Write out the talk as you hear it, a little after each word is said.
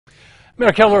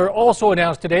Mayor Keller also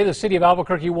announced today the city of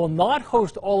Albuquerque will not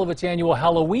host all of its annual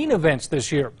Halloween events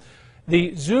this year.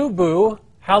 The Zoo Boo,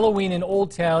 Halloween in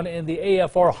Old Town, and the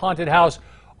AFR Haunted House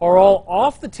are all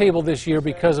off the table this year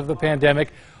because of the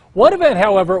pandemic. One event,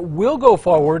 however, will go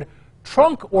forward,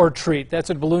 Trunk or Treat. That's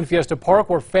at Balloon Fiesta Park,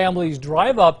 where families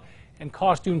drive up and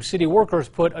costumed city workers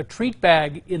put a treat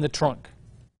bag in the trunk.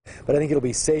 But I think it'll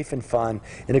be safe and fun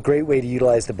and a great way to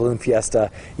utilize the Balloon Fiesta.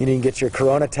 You can get your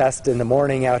corona test in the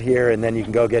morning out here, and then you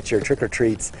can go get your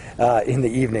trick-or-treats in the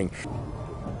evening.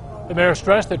 The mayor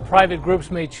stressed that private groups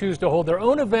may choose to hold their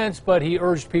own events, but he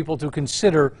urged people to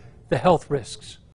consider the health risks.